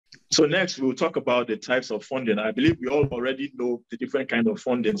So next, we'll talk about the types of funding. I believe we all already know the different kind of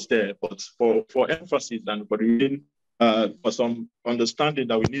fundings there, but for emphasis and for some understanding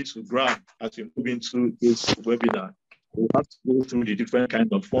that we need to grab as we move into this webinar, we have to go through the different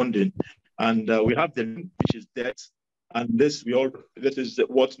kind of funding. And we have the loan, which is debt. And this is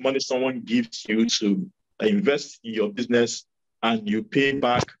what money someone gives you to invest in your business, and you pay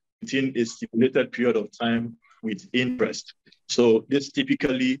back within a stipulated period of time with interest. So this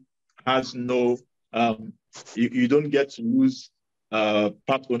typically has no, you don't get to lose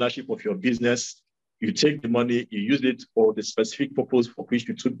part ownership of your business. You take the money, you use it for the specific purpose for which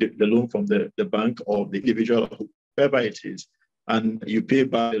you took the loan from the bank or the individual, whoever it is, and you pay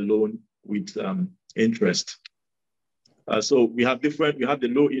back the loan with interest. So we have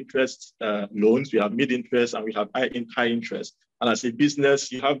the low interest loans, we have mid interest, and we have high interest. And as a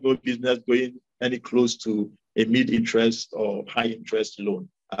business, you have no business going any close to a mid interest or high interest loan.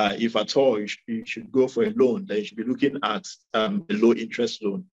 If at all you should go for a loan, then you should be looking at a low interest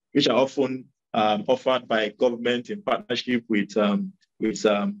loan, which are often offered by government in partnership with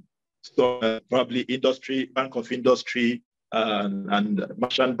probably industry, Bank of Industry, and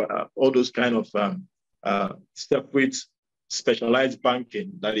merchant, all those kind of separate specialized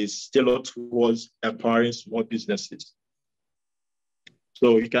banking that is tailored towards empowering small businesses.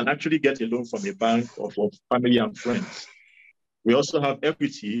 So you can actually get a loan from a bank or from family and friends. We also have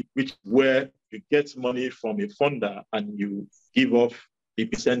equity, which is where you get money from a funder and you give off a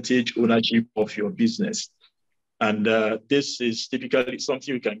percentage ownership of your business. And this is typically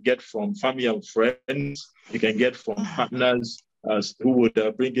something you can get from family and friends. You can get from partners who would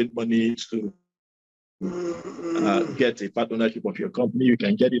bring in money to get a part ownership of your company. You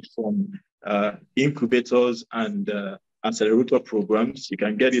can get it from incubators and accelerator programs. You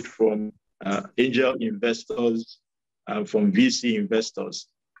can get it from angel investors, from VC investors.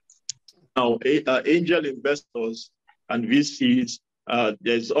 Now, angel investors and VCs,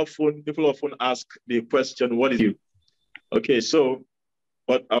 people often ask the question, what is you? Okay, so,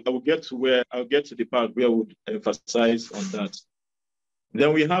 but I'll get to the part where I would emphasize on that.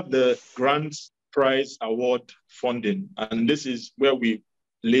 Then we have the grant prize award funding, and this is where we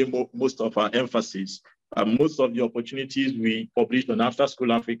lay most of our emphasis. Most of the opportunities we publish on After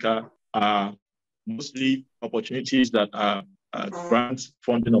School Africa are mostly opportunities that are grant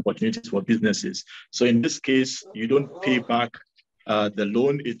funding opportunities for businesses. So in this case, you don't pay back the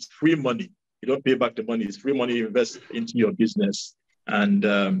loan, it's free money. You don't pay back the money, it's free money you invest into your business. And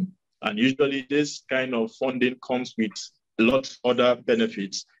usually this kind of funding comes with lots of other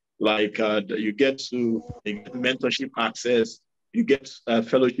benefits, like you get mentorship access, you get a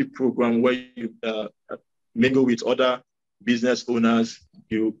fellowship program where you mingle with other business owners,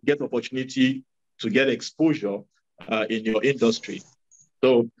 you get opportunity to get exposure in your industry.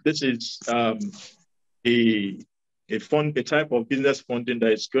 So this is a type of business funding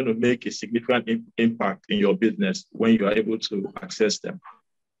that is going to make a significant impact in your business when you are able to access them.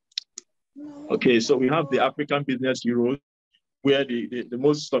 Okay, so we have the African Business Euros, where the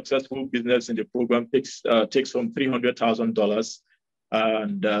most successful business in the program takes home $300,000,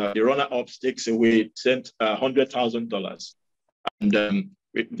 and the runner-ups takes away $100,000. And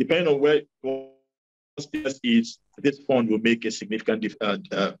depending on where business is, this fund will make a significant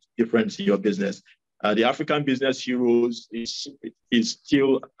difference in your business. The African Business Euros is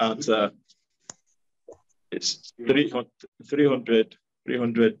still at it's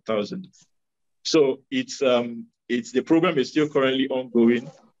 300,000. So it's the program is still currently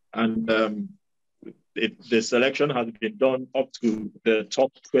ongoing, and the selection has been done up to the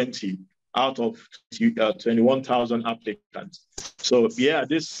top 20 out of 21,000 applicants. So yeah,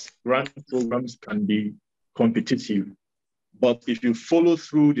 these grant programs can be competitive, but if you follow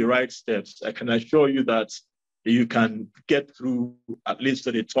through the right steps, I can assure you that you can get through at least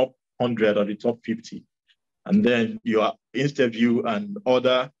to the top 100 or the top 50. And then your interview and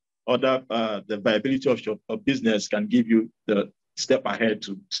the viability of your business can give you the step ahead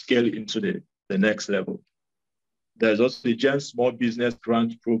to scale into the next level. There's also the GEM Small Business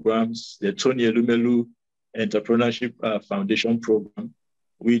Grant Programs, the Tony Elumelu Entrepreneurship Foundation Program,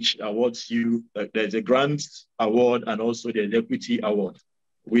 which awards you, there's a grant award and also the equity award,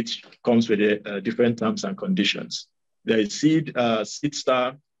 which comes with different terms and conditions. There is Seed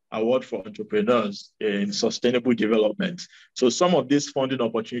Star Award for entrepreneurs in sustainable development. So some of these funding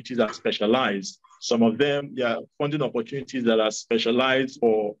opportunities are specialized. Some of them, they are funding opportunities that are specialized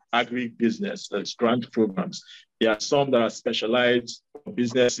for agribusiness, that's grant programs. There are some that are specialized for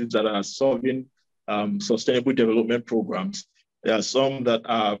businesses that are solving sustainable development programs. There are some that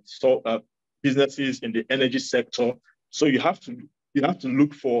are businesses in the energy sector. So you have to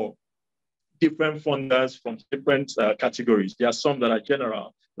look for different funders from different categories. There are some that are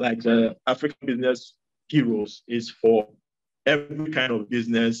general, like the African Business Heroes is for every kind of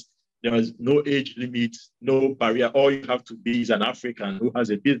business. There is no age limit, no barrier. All you have to be is an African who has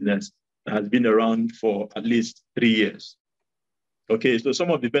a business that has been around for at least 3 years. Okay, so some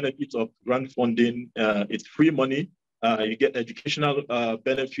of the benefits of grant funding, it's free money. You get educational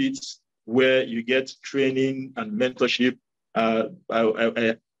benefits where you get training and mentorship. I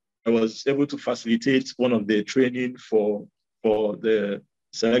was able to facilitate one of the training for the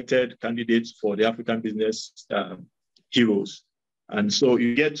selected candidates for the African Business Heroes. And so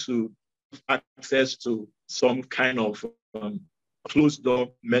you get to access to some kind of closed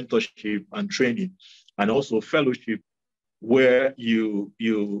door mentorship and training, and also fellowship, where you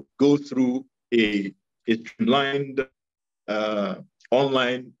go through a streamlined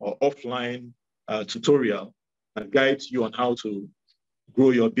online or offline tutorial and guides you on how to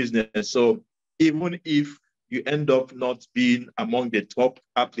grow your business. So even if you end up not being among the top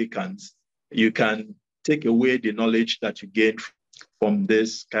applicants, you can take away the knowledge that you gain from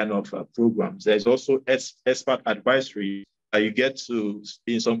this kind of programs. There's also expert advisory. You get to,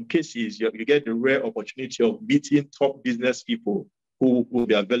 in some cases, you get the rare opportunity of meeting top business people who will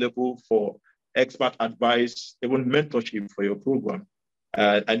be available for expert advice, even mentorship for your program.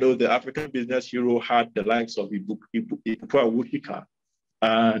 I know the African Business Hero had the likes of Ipupa Wuchika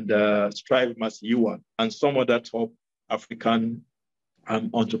and Strive Masiyiwa and some other top African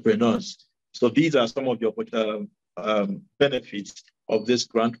entrepreneurs. So these are some of the benefits of this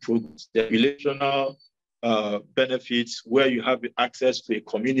grant program. The relational benefits where you have access to a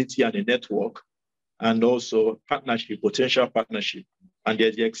community and a network, and also partnership, potential partnership. And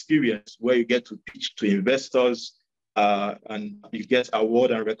there's the experience where you get to pitch to investors and you get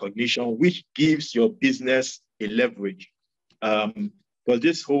award and recognition, which gives your business a leverage. But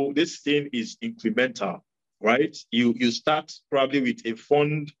this thing is incremental, right? You start probably with a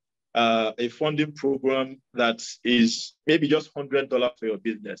funding program that is maybe just $100 for your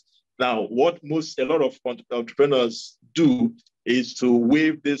business. Now, what a lot of entrepreneurs do is to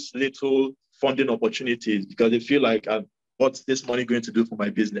waive these little funding opportunities because they feel like, what's this money going to do for my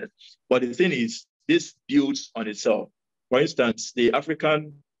business? But the thing is, this builds on itself. For instance, the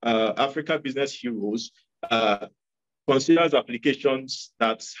African Business Heroes considers applications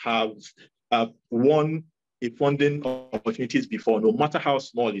that have won a funding opportunities before, no matter how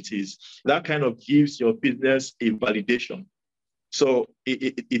small it is. That kind of gives your business a validation. So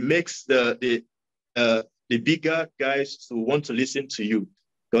it makes the bigger guys to want to listen to you,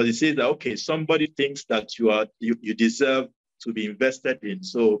 because it says that, okay, somebody thinks that you deserve to be invested in.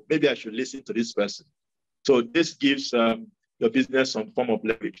 So maybe I should listen to this person. So this gives your business some form of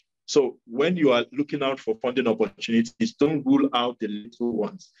leverage. So when you are looking out for funding opportunities, don't rule out the little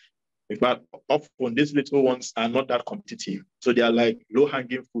ones. In fact, often these little ones are not that competitive. So they are like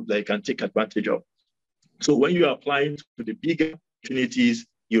low-hanging fruit that you can take advantage of. So when you are applying to the bigger opportunities,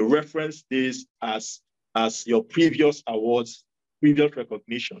 you reference this as your previous awards, previous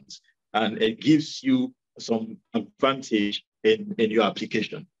recognitions, and it gives you some advantage in your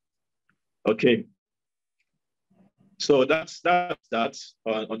application. Okay. So that's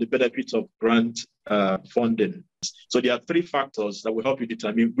on the benefits of grant funding. So there are 3 factors that will help you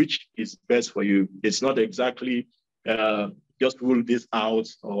determine which is best for you. It's not exactly just rule this out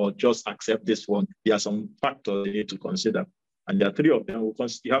or just accept this one. There are some factors you need to consider. And there are 3 of them.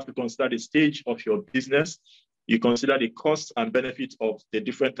 You have to consider the stage of your business. You consider the cost and benefit of the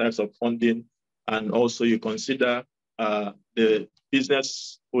different types of funding. And also you consider the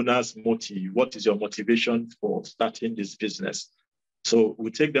business owner's motive. What is your motivation for starting this business? So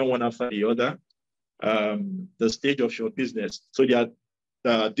we take them one after the other. The stage of your business. So there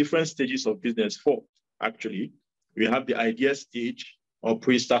are different stages of business, 4 actually. We have the idea stage or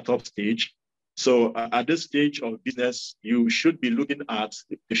pre-startup stage. So at this stage of business, you should be looking at,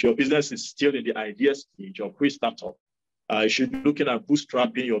 if your business is still in the idea stage or pre-startup, you should be looking at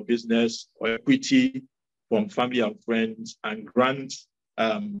bootstrapping your business or equity from family and friends and grant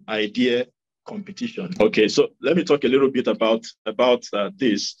idea competition. Okay, so let me talk a little bit about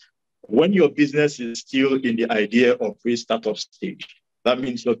this. When your business is still in the idea or pre-startup stage, that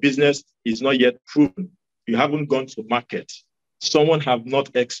means your business is not yet proven. You haven't gone to market. Someone have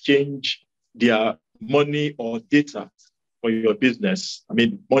not exchanged their money or data for your business. I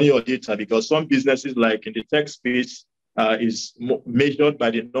mean, money or data, because some businesses, like in the tech space, is measured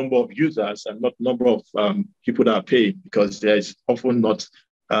by the number of users and not number of people that are paid, because there is often not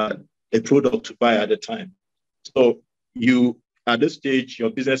a product to buy at the time. So at this stage, your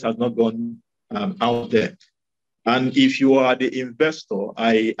business has not gone out there. And if you are the investor,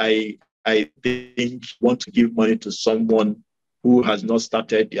 I I think you want to give money to someone who has not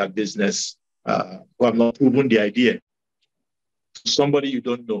started their business, who have not proven the idea, somebody you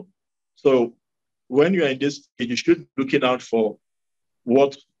don't know. So when you're in this, you should be looking out for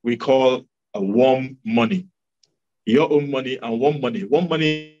what we call a warm money, your own money and warm money. Warm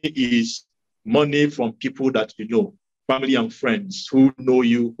money is money from people that you know, family and friends who know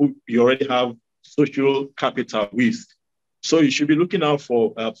you, who you already have social capital with. So you should be looking out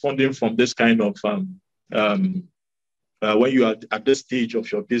for funding from this kind of when you are at this stage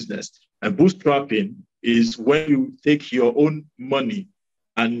of your business. And bootstrapping is when you take your own money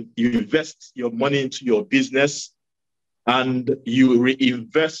and you invest your money into your business and you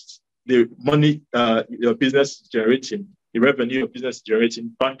reinvest the money your business is generating, the revenue your business is generating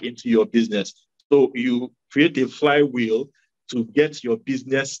back into your business. So you create a flywheel to get your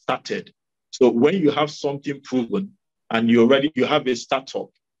business started. So when you have something proven and you have a startup,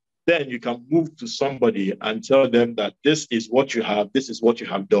 then you can move to somebody and tell them that this is what you have, this is what you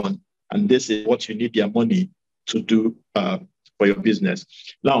have done, and this is what you need their money to do for your business.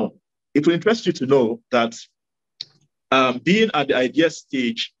 Now, it will interest you to know that being at the idea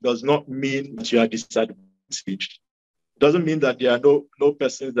stage does not mean that you are disadvantaged. It doesn't mean that there are no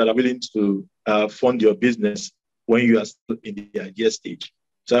persons that are willing to fund your business when you are still in the idea stage.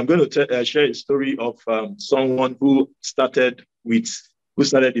 So I'm going to share a story of someone who started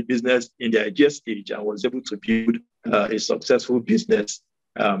the business in the idea stage and was able to build a successful business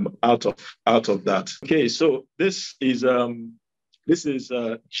out of that. Okay, so this is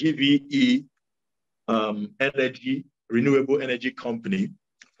GVE Energy, renewable energy company,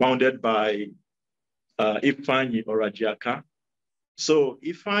 founded by Ifeanyi Orajiaka. So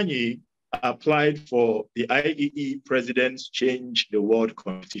Ifeanyi applied for the IEE President's Change the World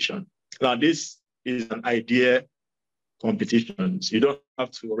competition. Now, this is an idea competition. So you don't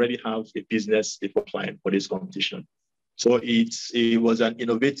have to already have a business before applying for this competition. So it was an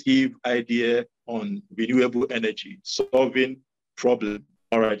innovative idea on renewable energy, solving problems.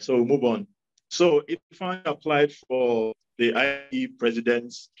 All right, so we'll move on. So Ifeanyi applied for the IEE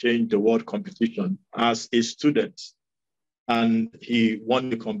President's Change the World competition as a student, and he won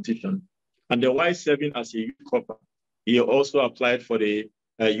the competition. And then while serving as a youth corper, he also applied for the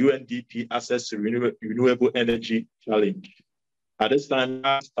UNDP Access to Renewable Energy Challenge. At this time,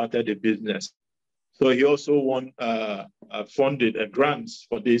 he started a business. So he also funded grants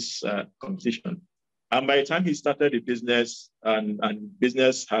for this competition. And by the time he started the business and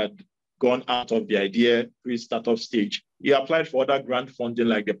business had gone out of the idea pre-startup stage, he applied for other grant funding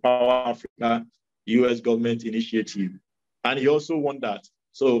like the Power Africa US government initiative. And he also won that.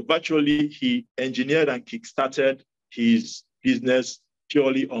 So virtually he engineered and kickstarted his business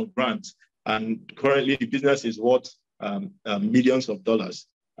purely on grants. And currently the business is worth millions of dollars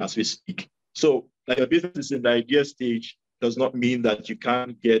as we speak. So like your business is in the idea stage does not mean that you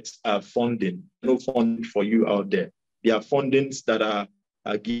can't get funding. No funding for you out there. There are fundings that are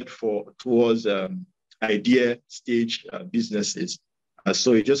geared towards idea stage businesses.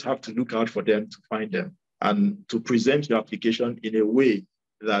 So you just have to look out for them to find them and to present your application in a way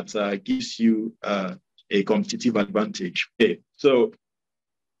that gives you a competitive advantage. Okay, so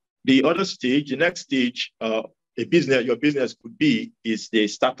the next stage, your business could be is the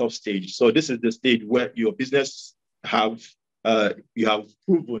startup stage. So this is the stage where your business you have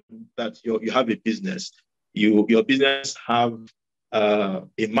proven that you have a business. Your business have a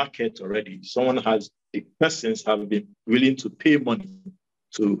market already. The persons have been willing to pay money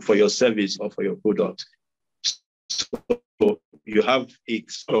for your service or for your product. So you have a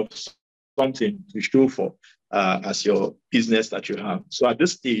sort of something to show for as your business that you have. So at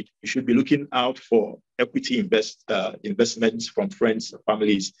this stage, you should be looking out for equity investments from friends,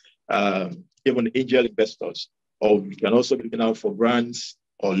 families, even angel investors. Or you can also be looking out for grants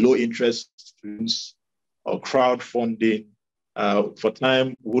or low interest loans or crowdfunding. For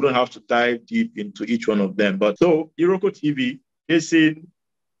time, we wouldn't have to dive deep into each one of them. But so Iroko TV is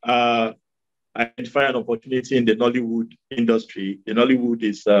identify an opportunity in the Nollywood industry. The Nollywood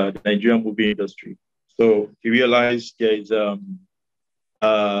is the Nigerian movie industry. So he realized there is the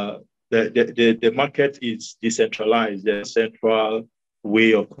market is decentralized. There's a central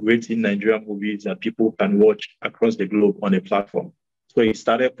way of creating Nigerian movies that people can watch across the globe on a platform. So he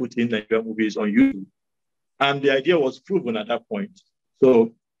started putting Nigerian movies on YouTube. And the idea was proven at that point.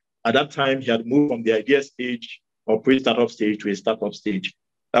 So at that time, he had moved from the idea stage or pre-startup stage to a startup stage.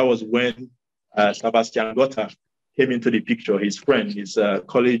 That was when Sebastian Gotta came into the picture, his friend, his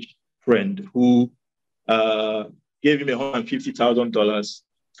college friend, who gave him $150,000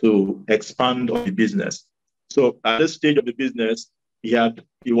 to expand on the business. So at this stage of the business,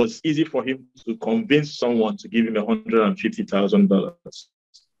 it was easy for him to convince someone to give him $150,000.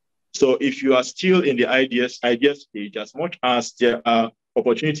 So if you are still in the idea stage, as much as there are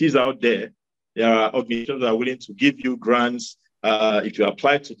opportunities out there, there are organizations that are willing to give you grants if you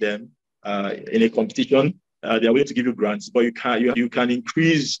apply to them in a competition. They are willing to give you grants, but you can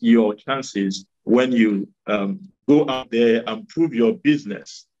increase your chances when you go out there and prove your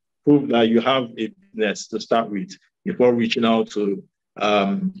business, prove that you have a business to start with before reaching out to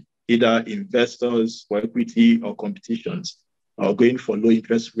either investors for equity or competitions, or going for low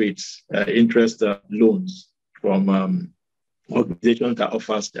interest rates, loans from organizations that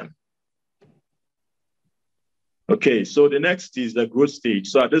offers them. Okay, so the next is the growth stage.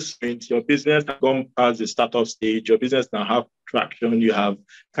 So at this point, your business has gone past the startup stage. Your business now have traction. You have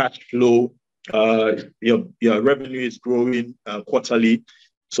cash flow. Your revenue is growing quarterly.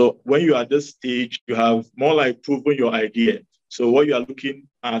 So when you are at this stage, you have more like proven your idea. So what you are looking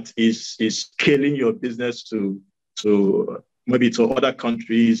at is scaling your business to maybe to other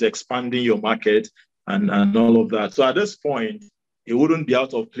countries, expanding your market, and all of that. So at this point, it wouldn't be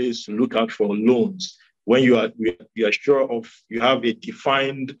out of place to look out for loans when you are sure of, you have a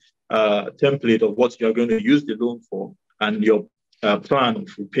defined template of what you're going to use the loan for and your plan of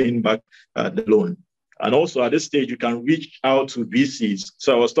repaying back the loan. And also at this stage, you can reach out to VCs.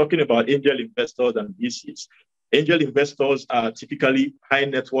 So I was talking about angel investors and VCs. Angel investors are typically high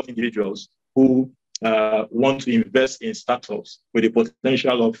net worth individuals who want to invest in startups with the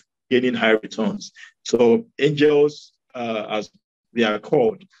potential of gaining high returns. So angels, as they are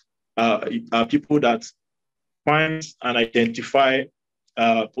called, are people that find and identify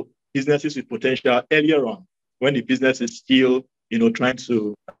businesses with potential earlier on when the business is still, trying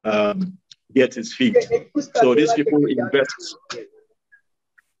to get its feet. So these people invest.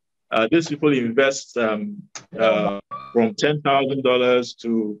 From $10,000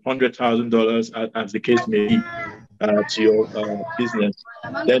 to $100,000, as the case may be, to your business.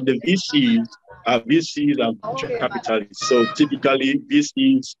 Then the VCs are venture capitalists. So typically,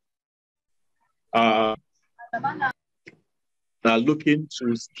 VCs are looking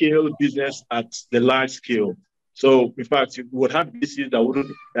to scale business at the large scale. So, in fact, you would have VCs that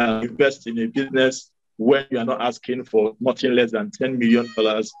wouldn't invest in a business when you are not asking for nothing less than $10 million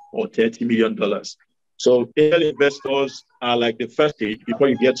or $30 million. So angel investors are like the first stage before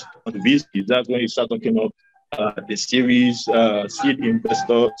you get on the VCs. That's when you start talking about the series, seed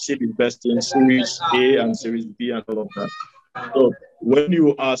investing, series A and series B and all of that. So when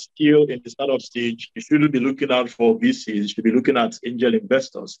you are still in the startup stage, you shouldn't be looking out for VCs. You should be looking at angel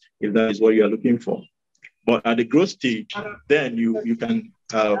investors if that is what you are looking for. But at the growth stage, then you can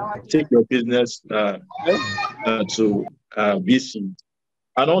take your business to VC.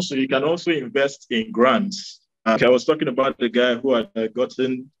 And also, you can also invest in grants. I was talking about the guy who had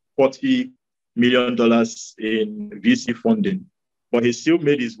gotten $40 million in VC funding, but he still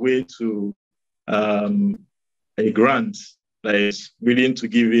made his way to a grant that is willing to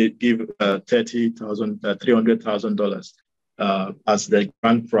give $300,000 as the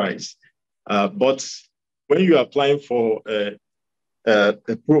grant prize. But when you are applying for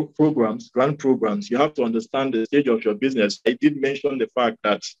grant programs, you have to understand the stage of your business. I did mention the fact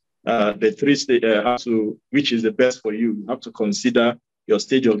that the three stages which is the best for you. You have to consider your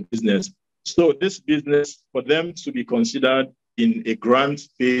stage of business. So this business, for them to be considered in a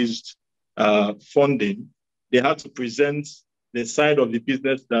grant-based funding, they have to present the side of the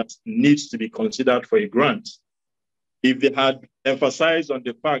business that needs to be considered for a grant. If they had emphasized on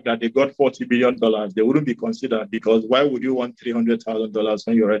the fact that they got $40 billion, they wouldn't be considered, because why would you want $300,000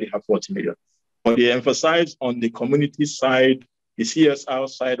 when you already have $40 million? But they emphasized on the community side, the CSR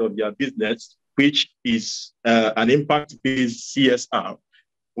side of their business, which is an impact-based CSR,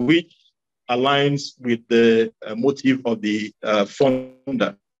 which aligns with the motive of the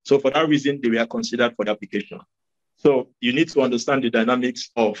funder. So for that reason, they were considered for the application. So you need to understand the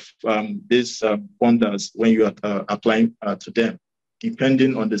dynamics of these funders when you are applying to them,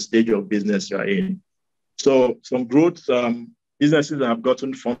 depending on the stage of business you are in. So some growth businesses that have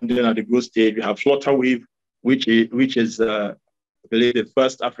gotten funding at the growth stage, we have Flutterwave, which is I believe the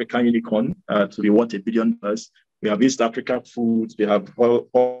first African unicorn to be worth $1 billion. We have East Africa Foods, we have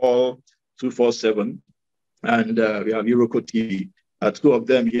All 247, and we have Euroko TV. Two of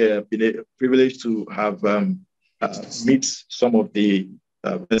them here have been privileged to have meet some of the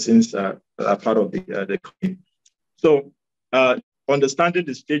persons that are part of the company. So understanding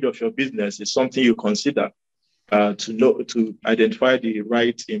the stage of your business is something you consider to identify the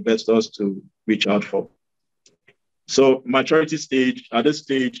right investors to reach out for. So maturity stage, at this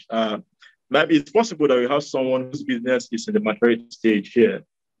stage, maybe it's possible that you have someone whose business is in the maturity stage here,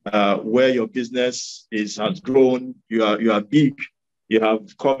 where your business has grown, you are big, you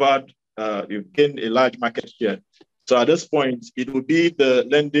have covered, you've gained a large market share. So at this point, it will be the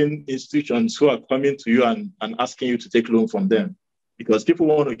lending institutions who are coming to you and asking you to take loan from them, because people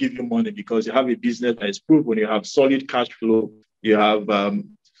want to give you money because you have a business that is proven, you have solid cash flow, you have,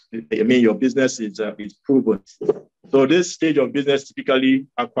 your business is proven. So this stage of business typically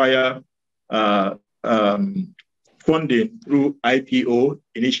acquire funding through IPO,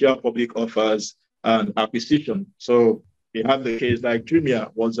 initial public offers, and acquisition. So we have the case like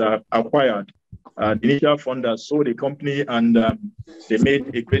Jumia was acquired. The initial funders sold the company and they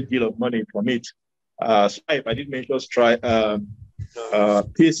made a great deal of money from it. Stripe, I did mention Stripe,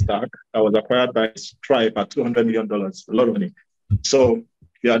 Paystack, that was acquired by Stripe at $200 million, a lot of money. So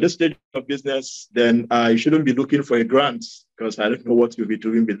if you're at this stage of business, then you shouldn't be looking for a grant, because I don't know what you'll be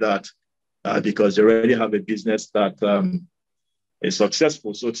doing with that, because you already have a business that is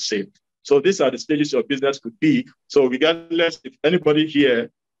successful, so to say. So these are the stages your business could be. So regardless, if anybody here,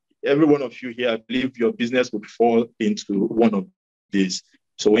 every one of you here, I believe your business would fall into one of these.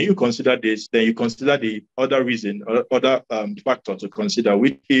 So when you consider this, then you consider the other reason or other factor to consider,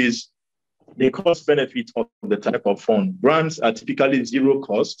 which is the cost benefit of the type of fund. Grants are typically zero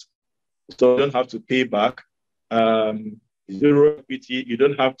cost, so you don't have to pay back. Zero equity, you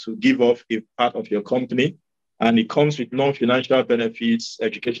don't have to give off a part of your company. And it comes with non-financial benefits,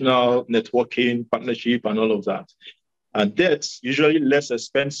 educational, networking, partnership, and all of that. And debt's usually less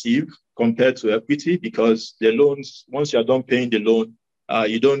expensive compared to equity, because the loans, once you're done paying the loan,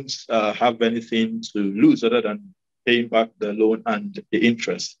 you don't have anything to lose other than paying back the loan and the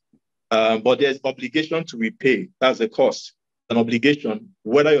interest. But there's obligation to repay. That's the cost. An obligation,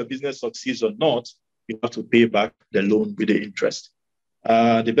 whether your business succeeds or not, you have to pay back the loan with the interest.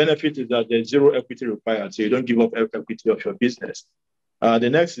 The benefit is that there's zero equity required, so you don't give up equity of your business. The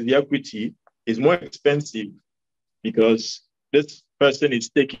next is the equity is more expensive because this person is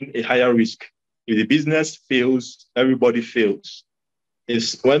taking a higher risk. If the business fails, everybody fails.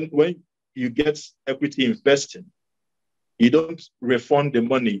 It's when you get equity investing, you don't refund the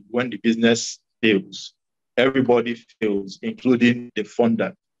money when the business fails. Everybody fails, including the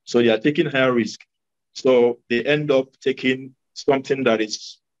funder. So they are taking higher risk. So they end up taking something that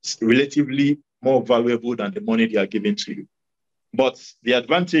is relatively more valuable than the money they are giving to you. But the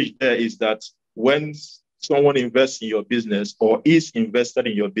advantage there is that when someone invests in your business or is invested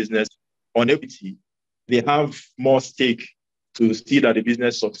in your business on equity, they have more stake to see that the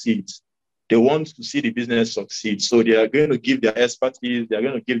business succeeds. They want to see the business succeed. So they are going to give their expertise, they are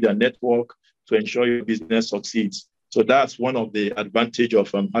going to give their network to ensure your business succeeds. So that's one of the advantage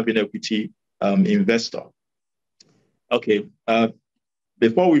of having equity investor. Okay,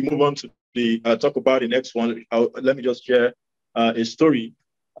 before we move on to the talk about the next one, let me just share a story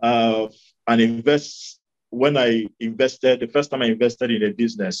of when I invested, the first time I invested in a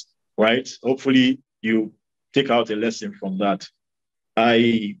business, right? Hopefully you take out a lesson from that.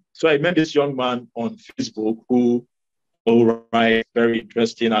 So I met this young man on Facebook who will write very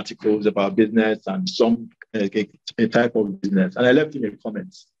interesting articles about business and some a type of business. And I left him a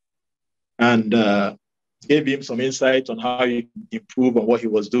comment and gave him some insight on how he can improve on what he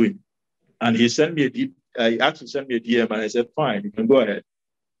was doing. And he sent me I asked him to send me a DM, and I said, fine, you can go ahead.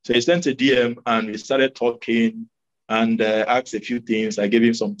 So he sent a DM and we started talking and asked a few things. I gave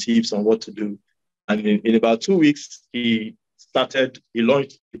him some tips on what to do. And in about 2 weeks, he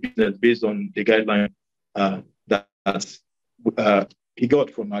launched the business based on the guideline that he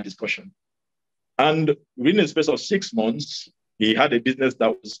got from our discussion. And within a space of 6 months, he had a business that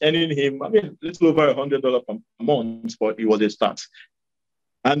was earning him, a little over $100 per month, but it was a start.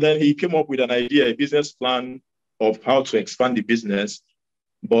 And then he came up with an idea, a business plan of how to expand the business,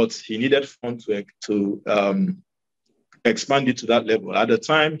 but he needed funds to expand it to that level. At the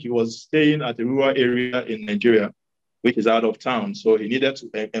time, he was staying at a rural area in Nigeria, which is out of town. So he needed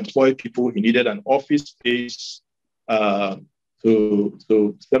to employ people. He needed an office space to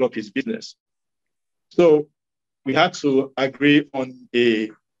set up his business. So we had to agree on a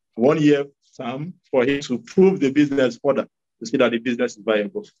 1-year term for him to prove the business further, to see that the business is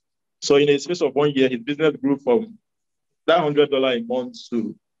viable. So in a space of 1 year, his business grew from that $100 a month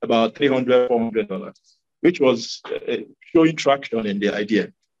to about $300, $400, which was showing traction in the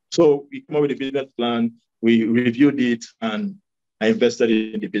idea. So we came up with a business plan, we reviewed it, and I invested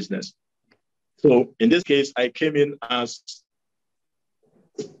in the business. So in this case, I came in as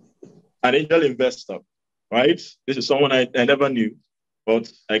an angel investor, right? This is someone I never knew,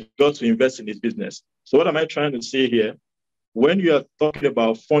 but I got to invest in his business. So what am I trying to say here? when you are talking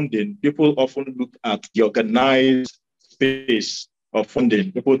about funding, people often look at the organized space of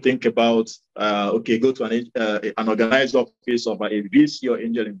funding. People think about, okay, go to an organized office of a VC or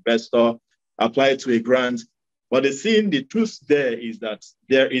angel investor, apply to a grant. But the truth there is that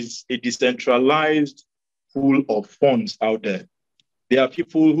there is a decentralized pool of funds out there. There are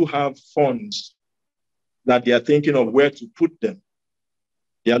people who have funds that they are thinking of where to put them.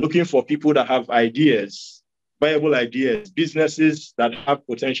 They are looking for people that have ideas, viable ideas, businesses that have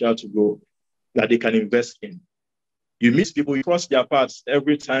potential to grow, that they can invest in. You meet people, you cross their paths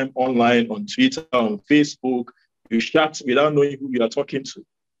every time online, on Twitter, on Facebook. You chat without knowing who you are talking to.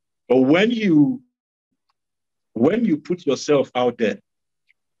 But when you put yourself out there,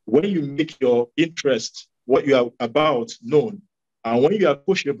 when you make your interest, what you are about, known, and when you are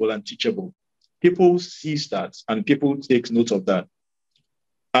pushable and teachable, people see that and people take note of that.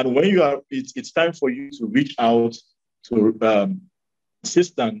 And when it's time for you to reach out to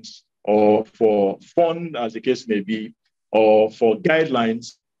assistance or for fund, as the case may be, or for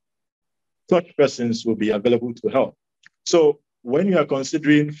guidelines, such persons will be available to help. So when you are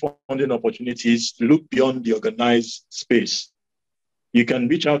considering funding opportunities, look beyond the organized space. You can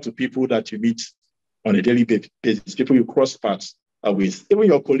reach out to people that you meet on a daily basis, people you cross paths with, even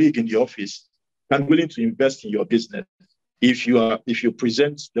your colleague in the office, and willing to invest in your business if you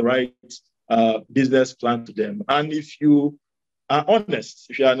present the right business plan to them, and if you are honest,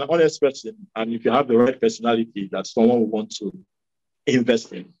 if you are an honest person, and if you have the right personality that someone will want to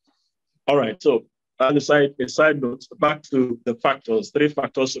invest in. All right, so on a side note, back to the factors, 3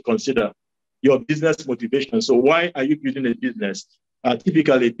 factors to consider. Your business motivation. So why are you building a business?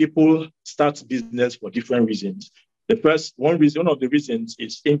 Typically, people start business for different reasons. One of the reasons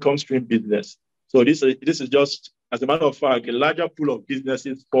is income stream business. So this is just, as a matter of fact, a larger pool of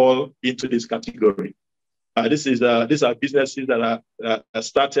businesses fall into this category. These are businesses that are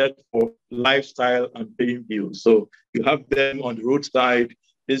started for lifestyle and paying bills. So you have them on the roadside.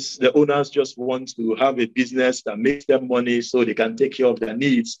 The owners just want to have a business that makes them money so they can take care of their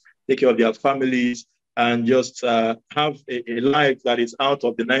needs, take care of their families, and just have a life that is out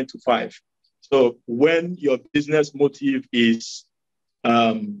of the 9 to 5. So when your business motive is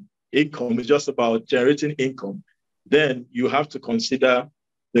income, is just about generating income, then you have to consider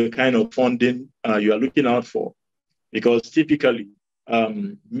the kind of funding you are looking out for. Because typically, a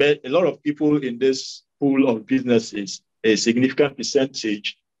lot of people in this pool of businesses, a significant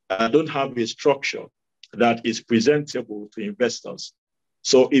percentage, don't have a structure that is presentable to investors.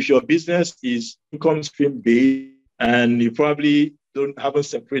 So if your business is income stream based and you probably haven't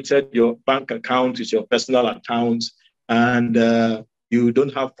separated your bank account with your personal accounts, and you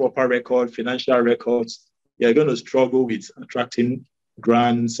don't have proper financial records, you're going to struggle with attracting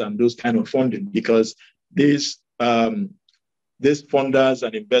grants and those kind of funding, because these funders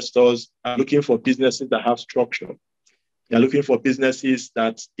and investors are looking for businesses that have structure. They're looking for businesses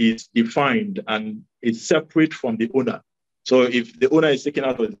that is defined and it's separate from the owner. So if the owner is taken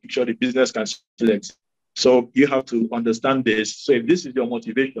out of the picture, the business can still exist. So you have to understand this. So if this is your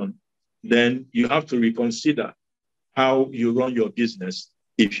motivation, then you have to reconsider how you run your business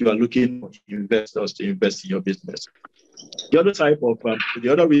if you are looking for investors to invest in your business.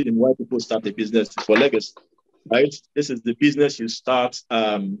 The other reason why people start a business is for legacy, right? This is the business you start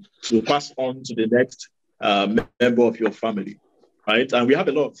to pass on to the next member of your family, right? And we have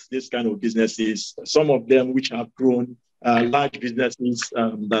a lot of this kind of businesses, some of them which have grown, large businesses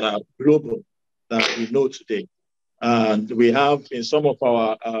that are global, that we know today. And we have in some of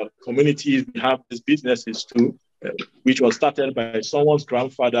our communities, we have these businesses too, which was started by someone's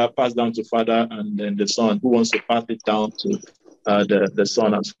grandfather, passed down to father, and then the son who wants to pass it down to the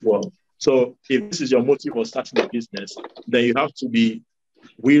son as well. So if this is your motive for starting a business, then you have to be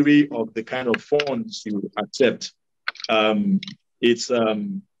wary of the kind of funds you accept.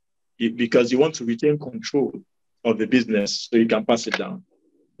 Because you want to retain control of the business so you can pass it down.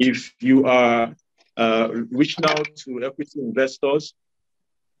 If you are reaching out to equity investors,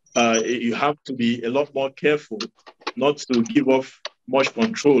 you have to be a lot more careful not to give off much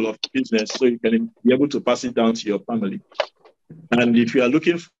control of the business so you can be able to pass it down to your family. And if you are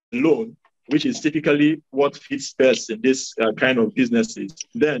looking for a loan, which is typically what fits best in this kind of businesses,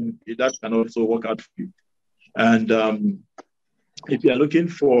 then that can also work out for you. And if you are looking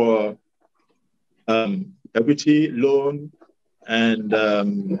for equity, loan,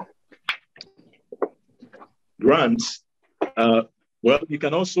 and grants, well, you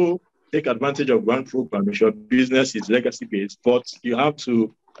can also take advantage of grant program if your business is legacy-based, but you have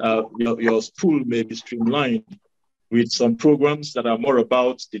to, your pool may be streamlined with some programs that are more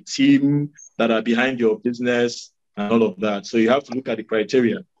about the team that are behind your business, and all of that. So you have to look at the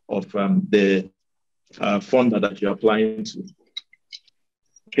criteria of the fund that you're applying to.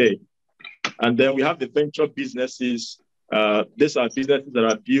 Okay. And then we have the venture businesses. These are businesses that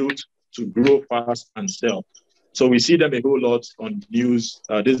are built to grow fast and sell. So we see them a whole lot on news.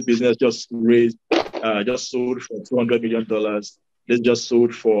 This business just sold for $200 million. This just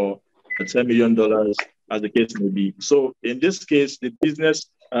sold for $10 million, as the case may be. So in this case, the business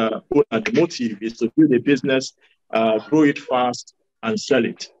owner, the motive is to build a business, grow it fast, and sell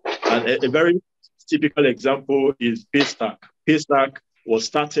it. And a very typical example is Paystack. Paystack was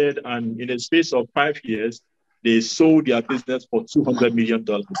started, and in the space of 5 years, they sold their business for $200 million.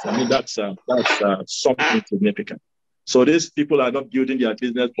 I mean, that's something significant. So these people are not building their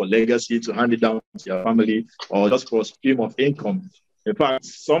business for legacy to hand it down to their family or just for a stream of income. In fact,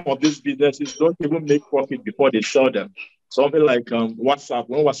 some of these businesses don't even make profit before they sell them. Something like WhatsApp,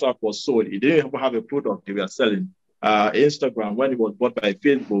 when WhatsApp was sold, it didn't even have a product they were selling. Instagram, when it was bought by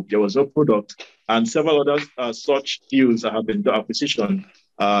Facebook, there was no product, and several other such deals that have been done, acquisition,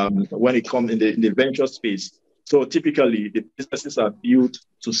 when it comes in the venture space. So typically, the businesses are built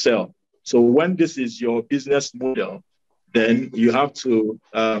to sell. So when this is your business model, then you have to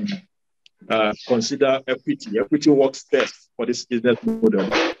consider equity. Equity works best for this business model.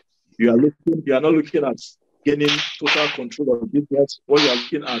 You are not looking at gaining total control of the business. What you are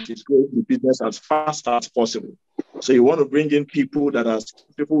looking at is growing the business as fast as possible. So you want to bring in people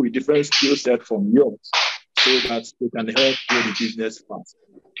with different skill set from yours, so that they can help grow the business fast.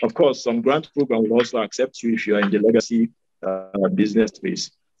 Of course, some grant program will also accept you if you are in the legacy business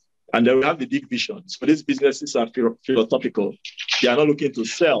space. And then we have the big vision. So these businesses are philosophical. They are not looking to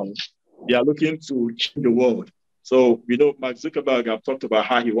sell. They are looking to change the world. So, Mark Zuckerberg have talked about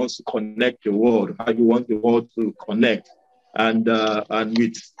how he wants to connect the world, how he wants the world to connect. And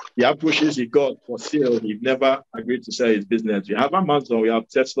with the approaches he got for sale, he never agreed to sell his business. We have Amazon, we have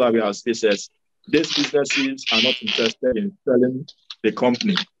Tesla, we have SpaceX. These businesses are not interested in selling the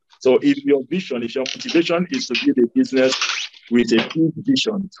company. So if your motivation is to build a business with a big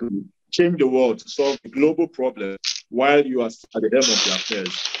vision to change the world, to solve a global problem while you are at the helm of the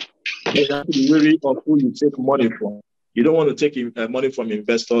affairs, you have to be wary of who you take money from. You don't want to take money from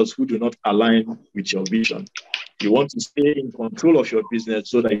investors who do not align with your vision. You want to stay in control of your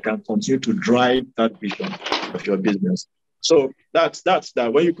business so that you can continue to drive that vision of your business. So that's that.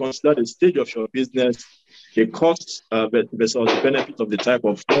 When you consider the stage of your business, the costs versus the benefit of the type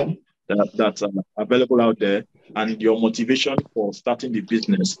of firm that's available out there, and your motivation for starting the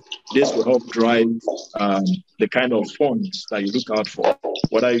business, this will help drive the kind of funds that you look out for,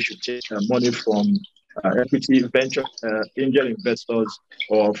 whether you should take money from equity venture angel investors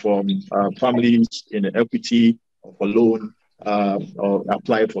or from families in equity or for loan or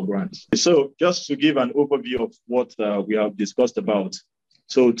apply for grants. So just to give an overview of what we have discussed about.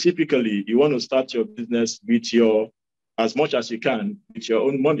 So typically you want to start your business with as much as you can with your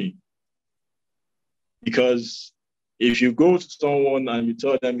own money. Because if you go to someone and you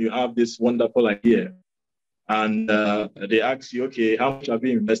tell them you have this wonderful idea, and they ask you, okay, how much have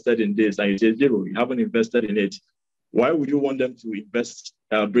you invested in this? And you say zero, you haven't invested in it. Why would you want them to invest,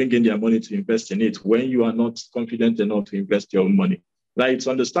 bring in their money to invest in it when you are not confident enough to invest your own money? Now, it's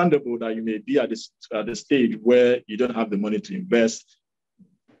understandable that you may be at the stage where you don't have the money to invest.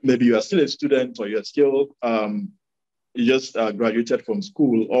 Maybe you are still a student, or you're still you just graduated from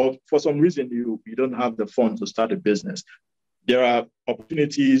school, or for some reason you don't have the funds to start a business. There are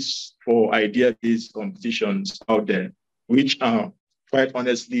opportunities for idea-based competitions out there, which are quite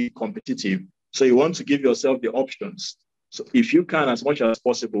honestly competitive. So you want to give yourself the options. So if you can, as much as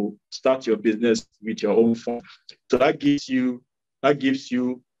possible, start your business with your own fund. So that gives you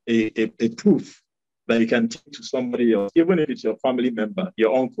a proof that you can take to somebody else, even if it's your family member,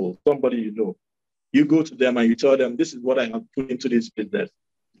 your uncle, somebody you know. You go to them and you tell them, this is what I have put into this business.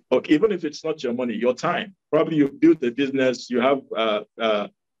 Okay, even if it's not your money, your time. Probably you built a business, you have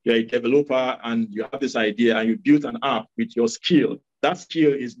you're a developer and you have this idea and you built an app with your skill. That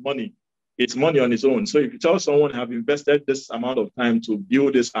skill is money. It's money on its own. So if you tell someone have invested this amount of time to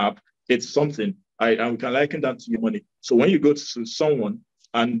build this app, it's something. And we can liken that to your money. So when you go to someone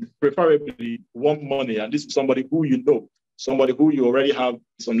and preferably want money, and this is somebody who you know, somebody who you already have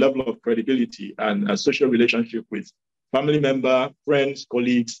some level of credibility and a social relationship with, family member, friends,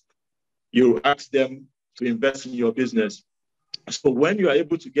 colleagues, you ask them to invest in your business. So when you are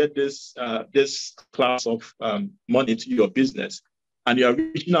able to get this class of money to your business, and you are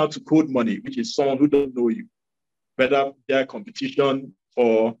reaching out to cold money, which is someone who doesn't know you, whether they're competition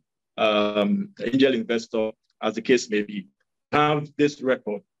or angel investor, as the case may be, have this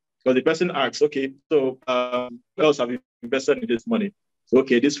record. Because the person asks, okay, so where else have you invested in this money? So,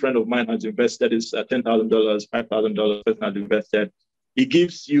 okay, this friend of mine has invested this $10,000, $5,000 person has invested. It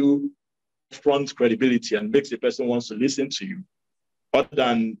gives you front credibility and makes the person wants to listen to you, other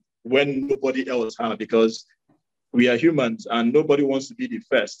than when nobody else has, because we are humans and nobody wants to be the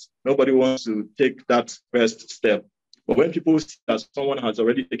first. Nobody wants to take that first step. But when people see that someone has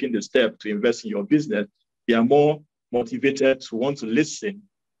already taken the step to invest in your business, they are more motivated to want to listen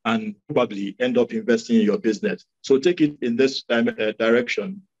and probably end up investing in your business. So take it in this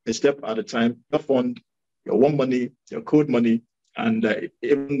direction, a step at a time. Your fund, your warm money, your cold money, and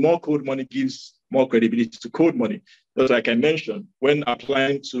even more cold money gives more credibility to cold money. Because like I mentioned, when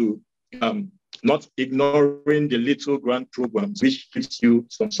applying to not ignoring the little grant programs, which gives you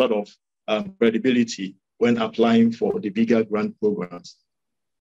some sort of credibility when applying for the bigger grant programs.